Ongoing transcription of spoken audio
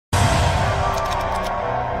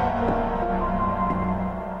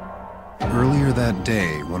Earlier that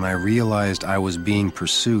day, when I realized I was being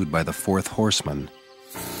pursued by the fourth horseman,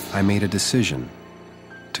 I made a decision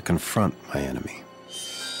to confront my enemy.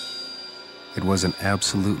 It was an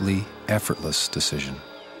absolutely effortless decision.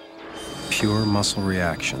 Pure muscle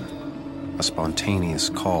reaction, a spontaneous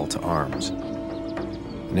call to arms.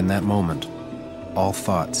 And in that moment, all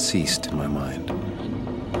thought ceased in my mind.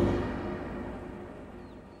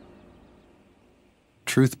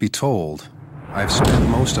 Truth be told, I've spent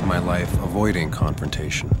most of my life avoiding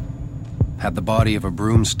confrontation. Had the body of a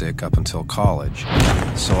broomstick up until college,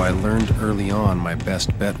 so I learned early on my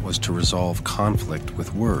best bet was to resolve conflict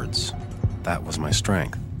with words. That was my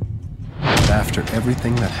strength. But after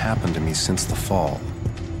everything that happened to me since the fall,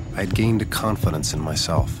 I'd gained a confidence in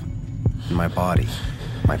myself, in my body,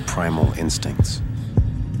 my primal instincts.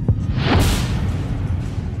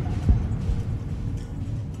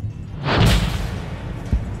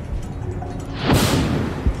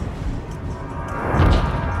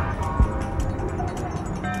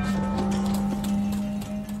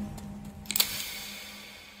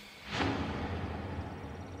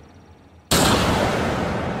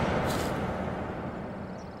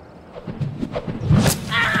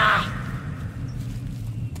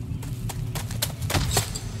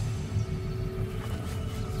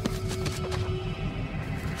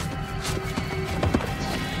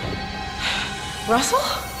 Russell?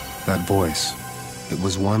 That voice, it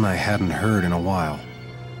was one I hadn't heard in a while,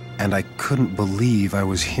 and I couldn't believe I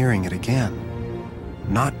was hearing it again.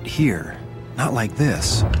 Not here, not like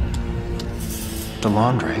this.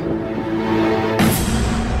 Delandre.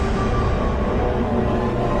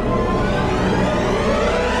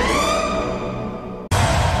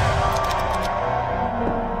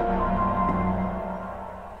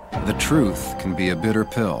 The truth can be a bitter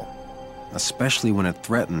pill, especially when it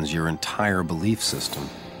threatens your entire belief system.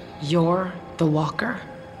 You're the Walker?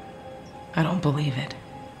 I don't believe it.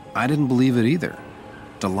 I didn't believe it either.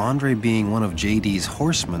 Delandre being one of JD's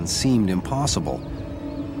horsemen seemed impossible,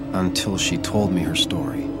 until she told me her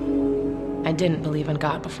story. I didn't believe in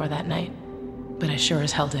God before that night, but I sure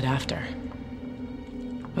as hell did after.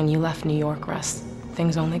 When you left New York, Russ,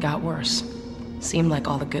 things only got worse. Seemed like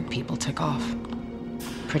all the good people took off.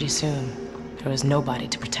 Pretty soon, there was nobody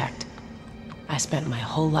to protect. I spent my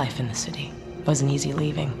whole life in the city. Wasn't easy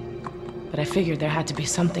leaving, but I figured there had to be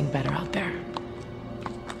something better out there.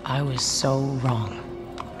 I was so wrong.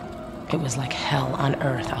 It was like hell on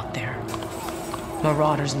earth out there.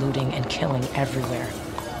 Marauders looting and killing everywhere.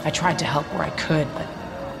 I tried to help where I could, but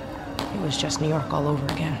it was just New York all over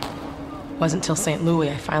again. It wasn't till St.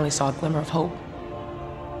 Louis I finally saw a glimmer of hope.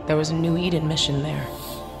 There was a New Eden mission there.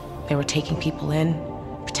 They were taking people in,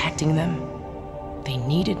 protecting them. They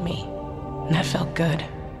needed me. And that felt good.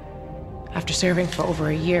 After serving for over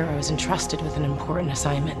a year, I was entrusted with an important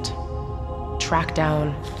assignment. Track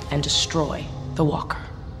down and destroy the Walker.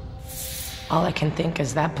 All I can think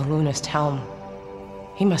is that balloonist Helm.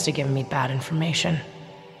 He must have given me bad information.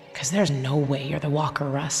 'Cause there's no way you're the Walker,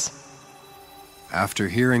 Russ. After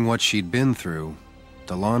hearing what she'd been through,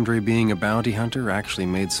 Delandre being a bounty hunter actually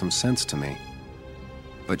made some sense to me.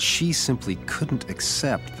 But she simply couldn't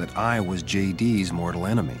accept that I was JD's mortal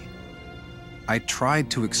enemy. I tried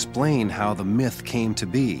to explain how the myth came to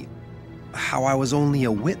be, how I was only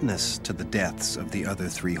a witness to the deaths of the other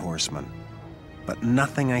three horsemen. But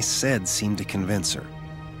nothing I said seemed to convince her.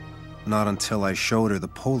 Not until I showed her the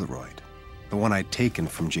Polaroid, the one I'd taken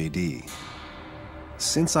from JD.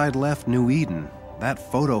 Since I'd left New Eden,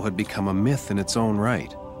 that photo had become a myth in its own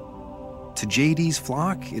right. To JD's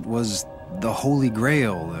flock, it was the Holy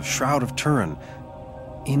Grail, the Shroud of Turin,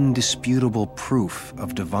 indisputable proof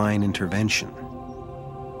of divine intervention.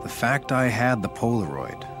 The fact I had the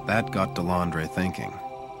Polaroid, that got Delandre thinking.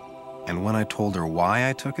 And when I told her why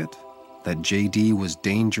I took it, that JD was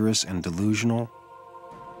dangerous and delusional,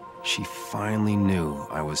 she finally knew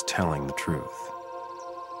I was telling the truth.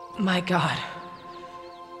 My God.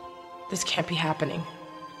 This can't be happening.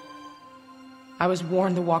 I was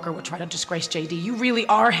warned the Walker would try to disgrace JD. You really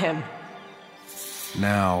are him.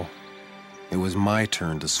 Now, it was my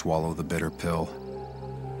turn to swallow the bitter pill.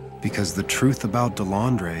 Because the truth about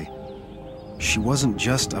Delandre, she wasn't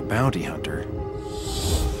just a bounty hunter.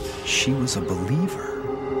 She was a believer.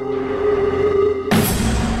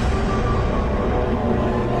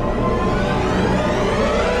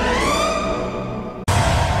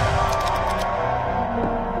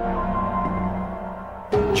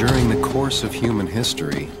 During the course of human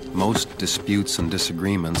history, most disputes and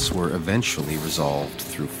disagreements were eventually resolved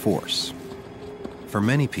through force. For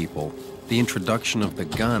many people, the introduction of the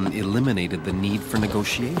gun eliminated the need for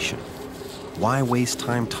negotiation. Why waste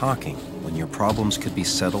time talking when your problems could be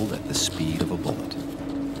settled at the speed of a bullet?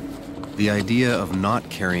 The idea of not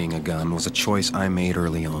carrying a gun was a choice I made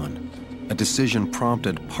early on, a decision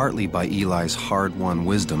prompted partly by Eli's hard-won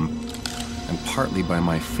wisdom and partly by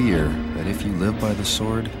my fear that if you live by the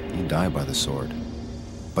sword, you die by the sword.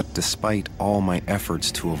 But despite all my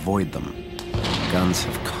efforts to avoid them, guns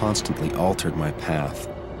have constantly altered my path,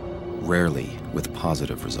 rarely with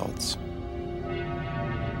positive results.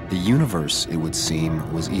 The universe, it would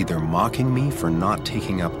seem, was either mocking me for not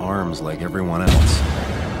taking up arms like everyone else,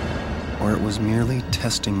 or it was merely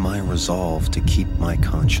testing my resolve to keep my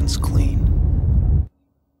conscience clean.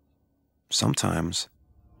 Sometimes,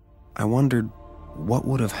 I wondered what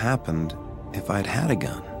would have happened if I'd had a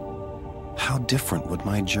gun. How different would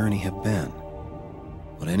my journey have been?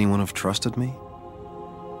 Would anyone have trusted me?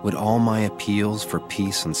 Would all my appeals for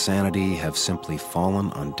peace and sanity have simply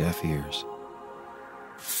fallen on deaf ears?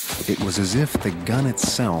 It was as if the gun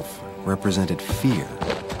itself represented fear,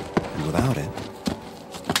 and without it,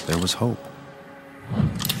 there was hope.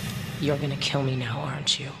 You're gonna kill me now,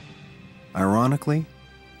 aren't you? Ironically,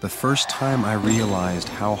 the first time I realized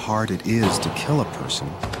how hard it is to kill a person,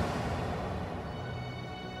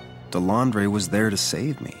 Delandre was there to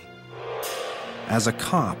save me. As a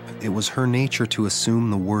cop, it was her nature to assume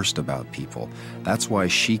the worst about people. That's why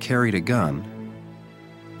she carried a gun,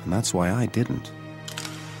 and that's why I didn't.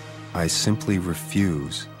 I simply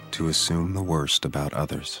refuse to assume the worst about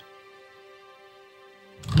others.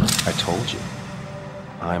 I told you,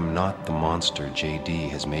 I'm not the monster JD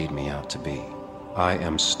has made me out to be. I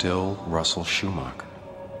am still Russell Shoemaker,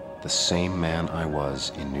 the same man I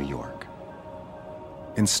was in New York.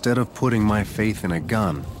 Instead of putting my faith in a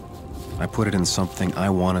gun, I put it in something I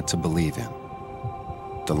wanted to believe in.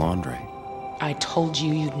 Delandre. I told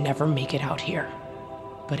you you'd never make it out here.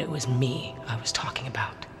 But it was me I was talking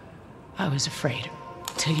about. I was afraid,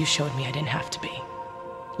 till you showed me I didn't have to be.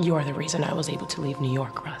 You're the reason I was able to leave New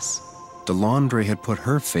York, Russ. Delandre had put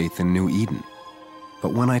her faith in New Eden.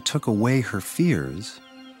 But when I took away her fears,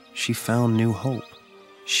 she found new hope.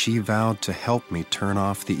 She vowed to help me turn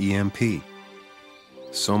off the EMP.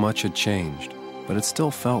 So much had changed, but it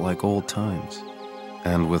still felt like old times.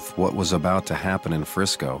 And with what was about to happen in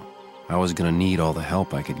Frisco, I was gonna need all the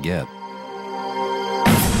help I could get.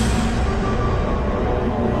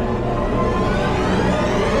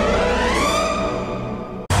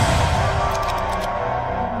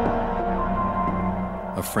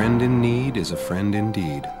 A friend in need is a friend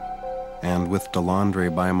indeed. And with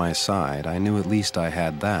Delandre by my side, I knew at least I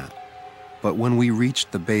had that. But when we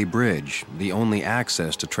reached the Bay Bridge, the only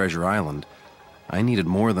access to Treasure Island, I needed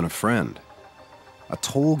more than a friend. A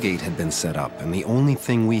toll gate had been set up, and the only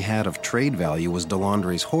thing we had of trade value was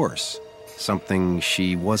Delandre's horse, something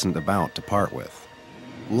she wasn't about to part with.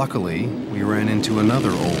 Luckily, we ran into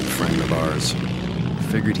another old friend of ours.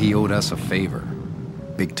 Figured he owed us a favor.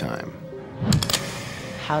 Big time.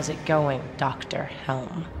 How's it going, Dr.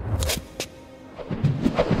 Helm?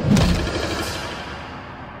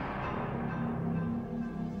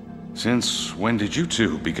 Since when did you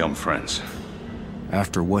two become friends?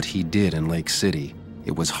 After what he did in Lake City,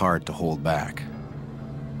 it was hard to hold back.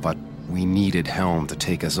 But we needed Helm to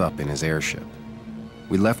take us up in his airship.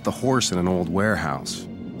 We left the horse in an old warehouse,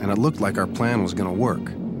 and it looked like our plan was gonna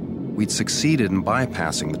work. We'd succeeded in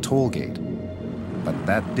bypassing the toll gate, but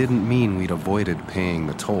that didn't mean we'd avoided paying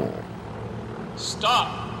the toll.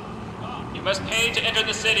 Stop! You must pay to enter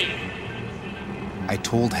the city. I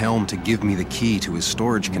told Helm to give me the key to his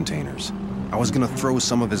storage containers. I was gonna throw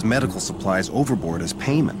some of his medical supplies overboard as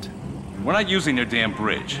payment. We're not using their damn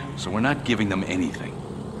bridge, so we're not giving them anything.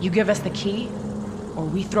 You give us the key, or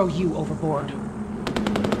we throw you overboard.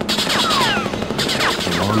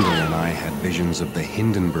 Delandre and I had visions of the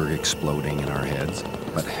Hindenburg exploding in our heads,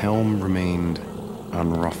 but Helm remained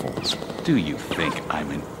unruffled. Do you think I'm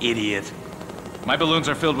an idiot? My balloons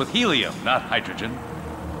are filled with helium, not hydrogen.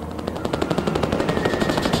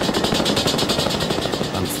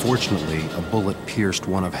 Unfortunately, a bullet pierced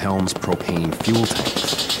one of Helm's propane fuel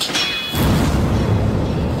tanks.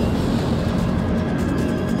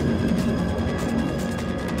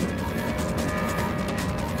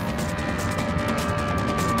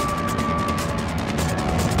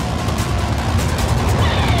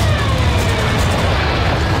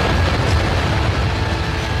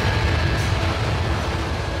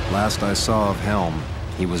 Last I saw of Helm,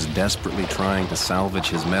 he was desperately trying to salvage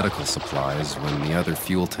his medical supplies when the other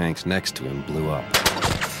fuel tanks next to him blew up.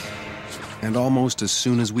 And almost as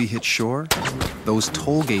soon as we hit shore, those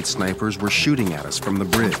toll gate snipers were shooting at us from the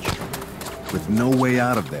bridge. With no way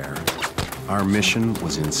out of there, our mission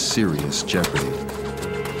was in serious jeopardy.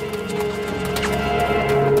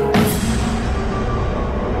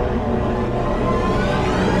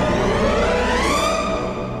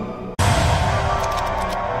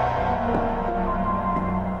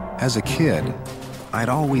 As a kid, I'd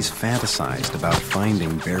always fantasized about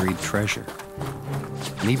finding buried treasure.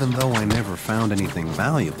 And even though I never found anything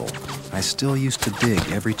valuable, I still used to dig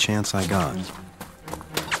every chance I got.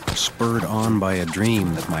 Spurred on by a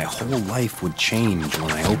dream that my whole life would change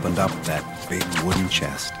when I opened up that big wooden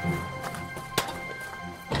chest.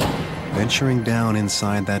 Venturing down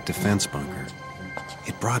inside that defense bunker,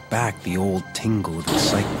 it brought back the old tingle of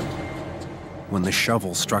excitement when the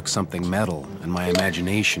shovel struck something metal and my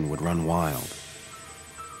imagination would run wild.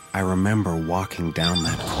 I remember walking down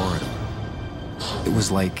that corridor. It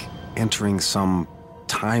was like entering some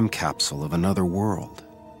time capsule of another world.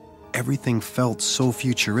 Everything felt so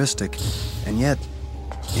futuristic, and yet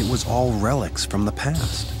it was all relics from the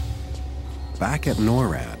past. Back at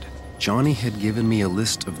NORAD, Johnny had given me a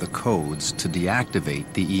list of the codes to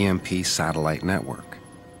deactivate the EMP satellite network.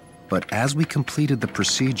 But as we completed the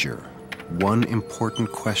procedure, one important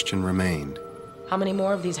question remained. How many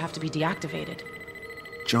more of these have to be deactivated?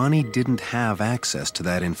 Johnny didn't have access to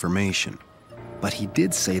that information, but he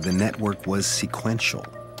did say the network was sequential,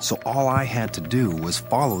 so all I had to do was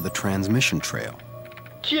follow the transmission trail.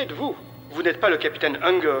 Qui êtes-vous? Vous n'êtes pas le capitaine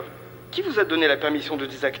Unger. Qui vous a donné la permission de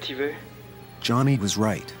désactiver? Johnny was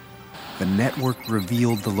right. The network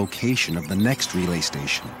revealed the location of the next relay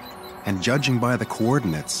station, and judging by the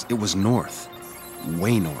coordinates, it was north,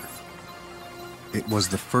 way north. It was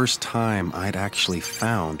the first time I'd actually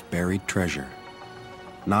found buried treasure.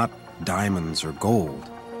 Not diamonds or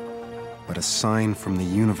gold, but a sign from the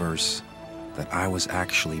universe that I was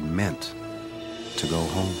actually meant to go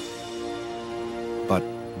home. But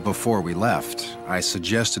before we left, I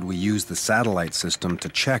suggested we use the satellite system to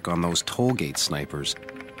check on those tollgate snipers,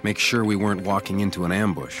 make sure we weren't walking into an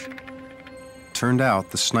ambush. Turned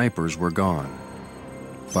out the snipers were gone,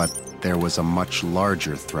 but there was a much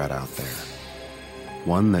larger threat out there.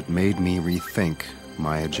 One that made me rethink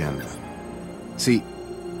my agenda. See,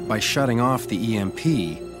 by shutting off the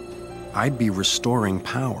EMP, I'd be restoring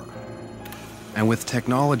power. And with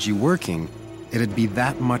technology working, it'd be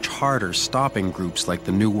that much harder stopping groups like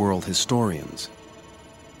the New World Historians.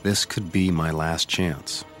 This could be my last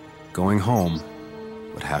chance. Going home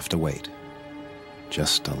would have to wait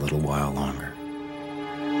just a little while longer.